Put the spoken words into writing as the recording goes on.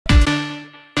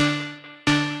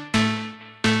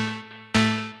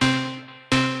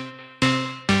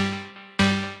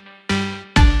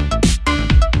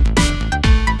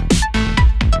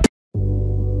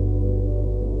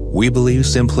We believe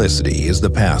simplicity is the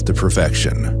path to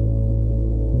perfection.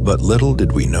 But little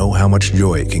did we know how much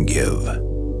joy it can give.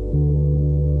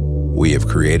 We have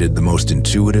created the most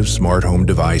intuitive smart home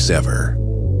device ever,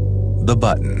 the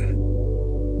button.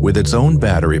 With its own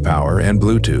battery power and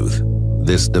Bluetooth,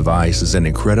 this device is an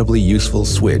incredibly useful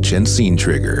switch and scene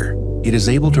trigger. It is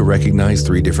able to recognize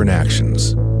 3 different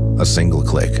actions: a single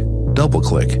click, double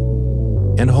click,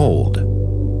 and hold.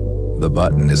 The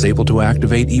button is able to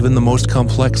activate even the most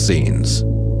complex scenes.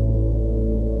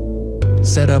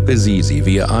 Setup is easy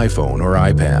via iPhone or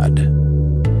iPad.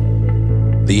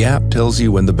 The app tells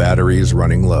you when the battery is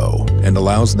running low and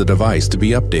allows the device to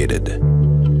be updated.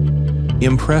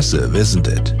 Impressive, isn't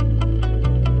it?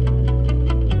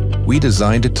 We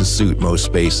designed it to suit most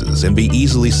spaces and be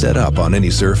easily set up on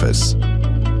any surface.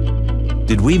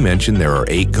 Did we mention there are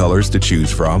 8 colors to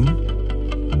choose from?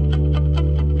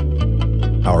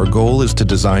 Our goal is to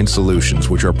design solutions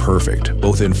which are perfect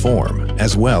both in form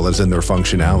as well as in their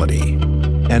functionality.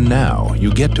 And now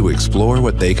you get to explore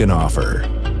what they can offer.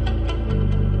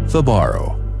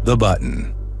 Fibaro, the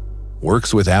button,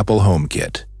 works with Apple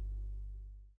HomeKit.